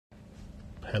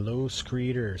Hello,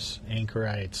 Screeders,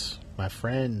 Anchorites, my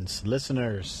friends,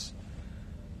 listeners.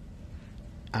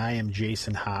 I am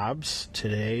Jason Hobbs.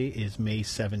 Today is May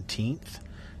 17th,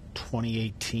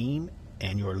 2018,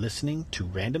 and you're listening to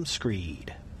Random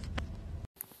Screed.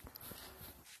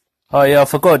 Oh yeah, I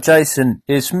forgot, Jason.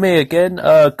 It's me again.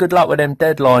 Good luck with them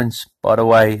deadlines, by the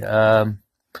way.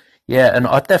 Yeah, and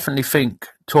I definitely think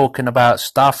talking about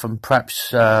stuff and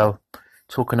perhaps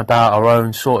talking about our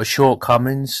own sort of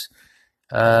shortcomings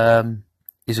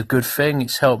is a good thing.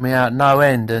 It's helped me out no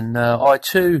end, and I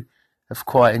too have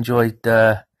quite enjoyed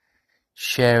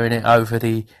sharing it over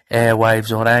the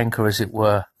airwaves on Anchor, as it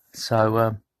were.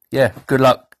 So yeah, good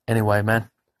luck anyway, man.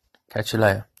 Catch you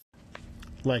later.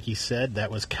 Like he said,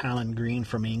 that was Colin Green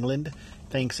from England.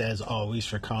 Thanks, as always,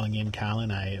 for calling in,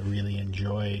 Colin. I really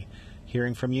enjoy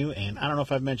hearing from you. And I don't know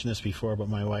if I've mentioned this before, but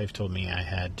my wife told me I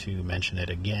had to mention it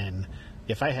again.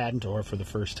 If I hadn't, or for the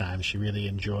first time, she really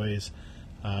enjoys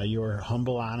your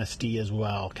humble honesty as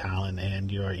well, Colin,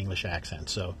 and your English accent.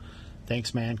 So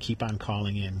thanks, man. Keep on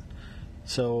calling in.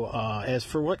 So as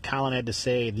for what Colin had to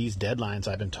say, these deadlines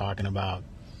I've been talking about,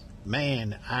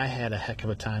 man, I had a heck of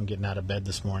a time getting out of bed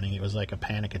this morning. It was like a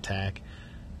panic attack.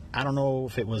 I don't know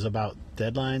if it was about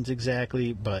deadlines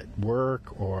exactly, but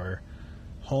work or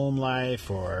home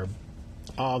life or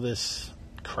all this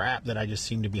crap that I just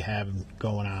seem to be having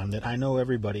going on that I know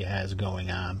everybody has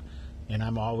going on. And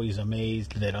I'm always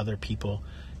amazed that other people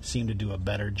seem to do a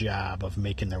better job of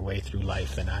making their way through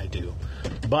life than I do.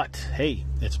 But hey,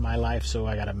 it's my life, so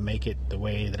I gotta make it the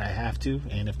way that I have to,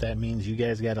 and if that means you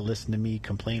guys gotta listen to me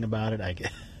complain about it,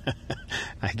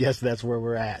 I guess that's where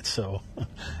we're at. So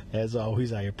as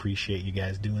always, I appreciate you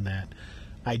guys doing that.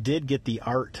 I did get the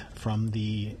art from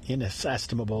the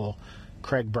inestimable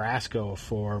Craig Brasco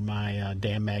for my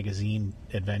Damn Magazine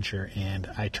adventure,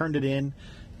 and I turned it in.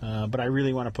 But I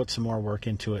really want to put some more work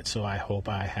into it, so I hope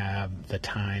I have the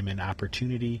time and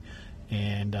opportunity,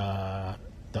 and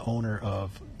the owner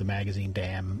of the magazine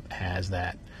Damn has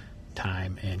that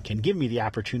time and can give me the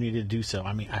opportunity to do so.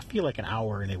 I mean, I feel like an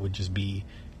hour and it would just be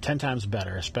 10 times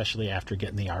better, especially after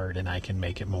getting the art, and I can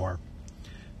make it more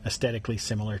aesthetically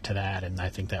similar to that, and I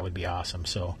think that would be awesome.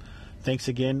 So thanks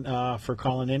again for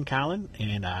calling in, Colin,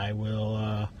 and I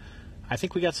will, I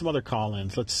think we got some other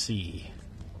call-ins. Let's see.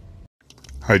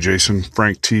 Hi, Jason.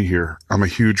 Frank T. here. I'm a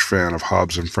huge fan of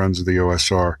Hobbs and Friends of the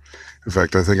OSR. In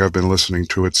fact, I think I've been listening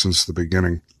to it since the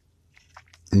beginning.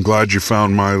 I'm glad you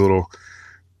found my little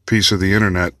piece of the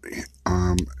internet,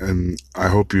 and I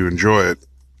hope you enjoy it,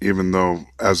 even though,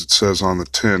 as it says on the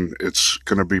tin, it's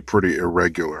going to be pretty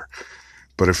irregular.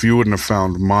 But if you wouldn't have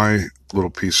found my little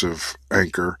piece of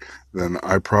Anchor, then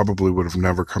I probably would have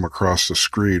never come across the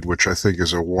Screed, which I think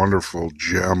is a wonderful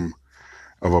gem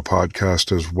of a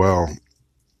podcast as well.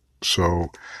 So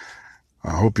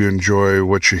I hope you enjoy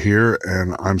what you hear,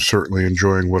 and I'm certainly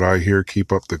enjoying what I hear.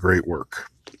 Keep up the great work.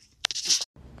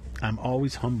 I'm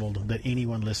always humbled that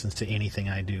anyone listens to anything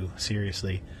I do.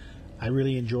 Seriously, I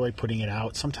really enjoy putting it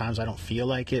out. Sometimes I don't feel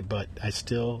like it, but I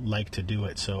still like to do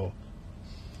it. So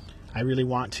I really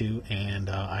want to,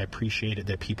 and I appreciate it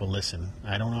that people listen.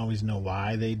 I don't always know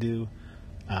why they do.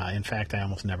 In fact, I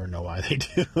almost never know why they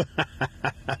do.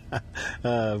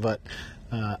 But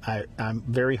I'm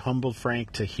very humbled,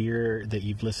 Frank, to hear that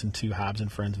you've listened to Hobbs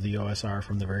and Friends of the OSR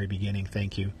from the very beginning.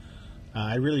 Thank you.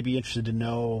 I'd really be interested to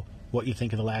know what you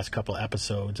think of the last couple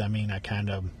episodes. I mean, I kind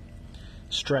of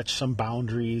stretched some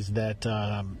boundaries that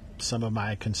some of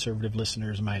my conservative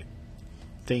listeners might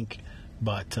think,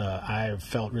 but I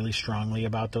felt really strongly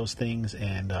about those things,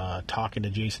 and talking to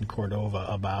Jason Cordova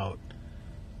about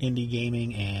indie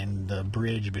gaming and the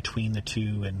bridge between the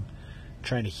two and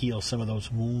trying to heal some of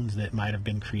those wounds that might have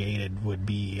been created would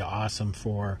be awesome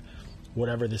for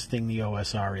whatever this thing the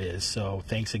OSR is. So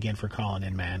thanks again for calling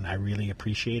in, man. I really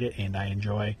appreciate it, and I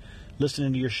enjoy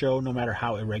listening to your show no matter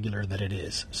how irregular that it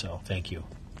is. So thank you.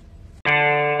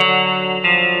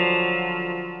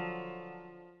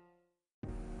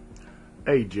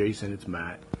 Hey Jason, it's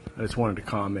Matt. I just wanted to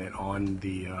comment on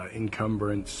the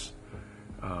encumbrance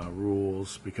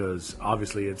rules, because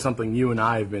obviously it's something you and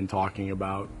I have been talking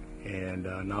about, and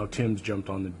now Tim's jumped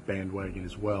on the bandwagon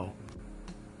as well.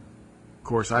 Of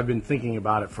course, I've been thinking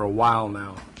about it for a while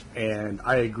now, and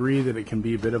I agree that it can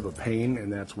be a bit of a pain,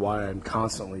 and that's why I'm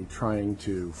constantly trying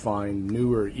to find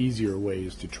newer, easier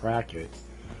ways to track it.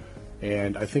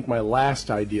 And I think my last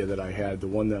idea that I had, the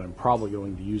one that I'm probably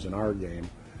going to use in our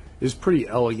game, is pretty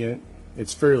elegant.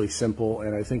 It's fairly simple,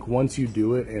 and I think once you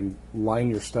do it and line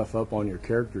your stuff up on your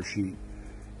character sheet,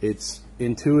 it's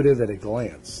intuitive at a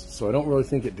glance. So I don't really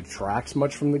think it detracts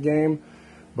much from the game,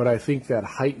 But I think that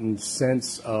heightened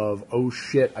sense of, oh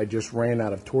shit, I just ran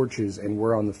out of torches and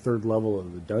we're on the 3rd level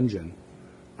of the dungeon,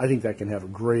 I think that can have a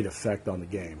great effect on the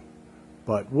game.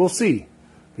 But we'll see,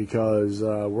 because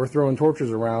we're throwing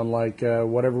torches around like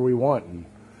whatever we want, and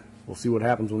we'll see what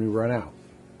happens when we run out.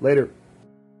 Later.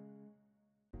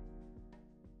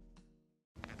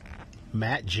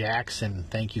 Matt Jackson,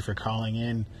 thank you for calling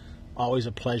in. Always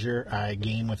a pleasure. I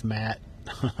game with Matt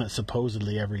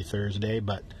supposedly every Thursday,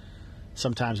 but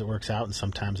sometimes it works out and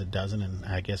sometimes it doesn't, and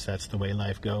I guess that's the way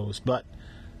life goes. But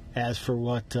as for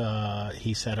what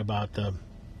he said about the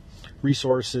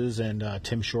resources and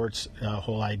Tim Short's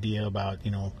whole idea about,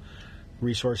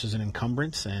 resources and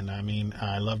encumbrance, and I mean,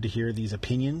 I love to hear these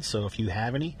opinions, so if you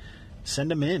have any,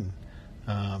 send them in.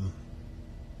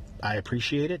 I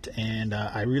appreciate it, and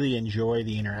I really enjoy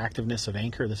the interactiveness of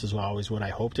Anchor. This is always what I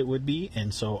hoped it would be,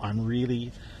 and so I'm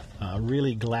really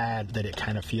glad that it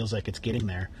kind of feels like it's getting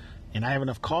there. And I have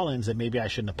enough call-ins that maybe I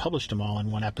shouldn't have published them all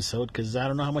in one episode, because I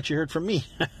don't know how much you heard from me.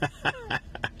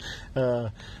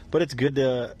 But it's good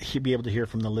to be able to hear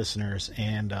from the listeners,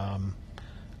 and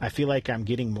I feel like I'm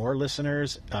getting more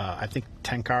listeners. I think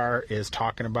Tenkar is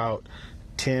talking about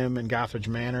Tim and Gothridge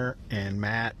Manor and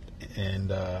Matt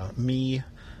and me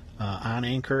on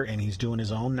Anchor, and he's doing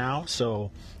his own now.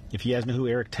 So if you guys know who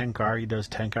Eric Tenkar, he does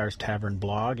Tenkar's Tavern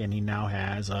blog, and he now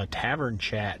has a Tavern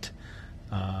Chat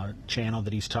channel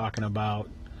that he's talking about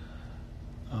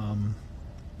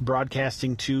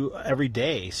broadcasting to every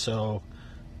day. So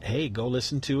hey, go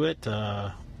listen to it.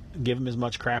 Give him as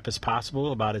much crap as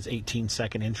possible about his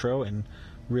 18-second intro, and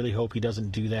really hope he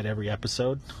doesn't do that every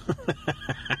episode.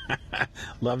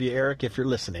 Love you, Eric, if you're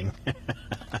listening.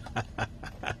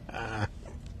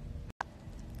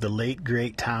 The late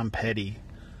great Tom Petty.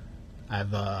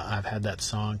 I've had that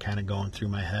song kind of going through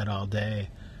my head all day,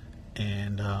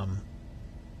 and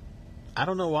I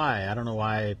don't know why. I don't know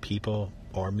why people,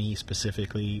 or me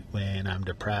specifically, when I'm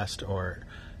depressed or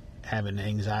have an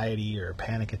anxiety or a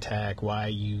panic attack, why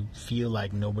you feel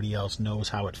like nobody else knows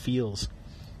how it feels.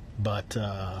 But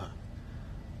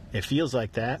it feels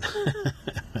like that.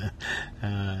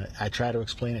 I try to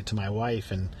explain it to my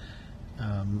wife, and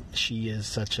she is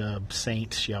such a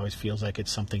saint. She always feels like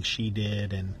it's something she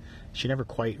did, and she never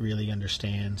quite really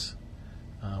understands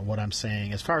what I'm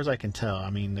saying. As far as I can tell, I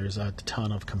mean, there's a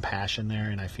ton of compassion there,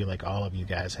 and I feel like all of you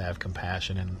guys have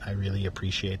compassion, and I really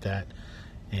appreciate that.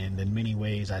 And in many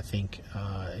ways, I think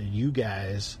you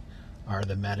guys are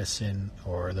the medicine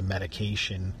or the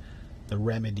medication, the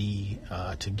remedy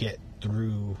to get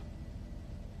through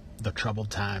the troubled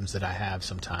times that I have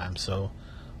sometimes. So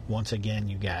once again,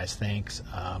 you guys, thanks.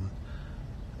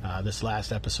 This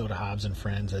last episode of Hobbs and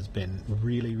Friends has been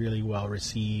really, really well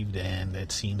received, and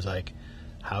it seems like,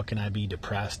 how can I be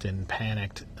depressed and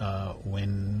panicked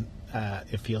when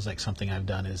it feels like something I've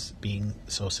done is being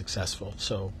so successful?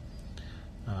 So,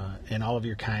 and all of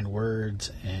your kind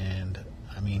words, and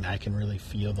I mean, I can really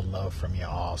feel the love from you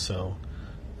all. So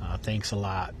thanks a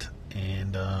lot.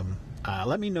 And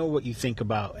let me know what you think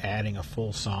about adding a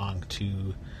full song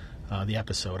to the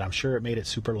episode. I'm sure it made it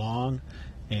super long,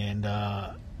 and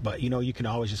but you can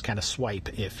always just kind of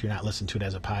swipe if you're not listening to it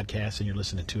as a podcast and you're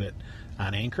listening to it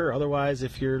on Anchor. Otherwise,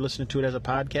 if you're listening to it as a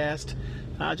podcast,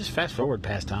 just fast forward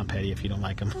past Tom Petty if you don't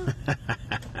like him.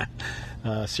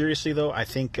 Seriously though, I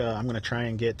think I'm going to try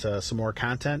and get some more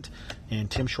content, and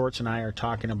Tim Shorts and I are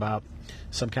talking about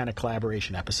some kind of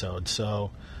collaboration episode. So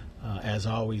as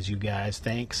always, you guys,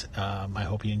 thanks. I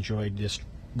hope you enjoyed this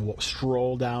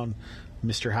stroll down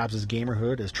Mr. Hobbs'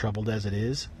 Gamerhood, as troubled as it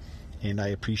is, and I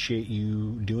appreciate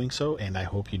you doing so, and I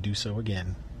hope you do so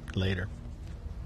again. Later.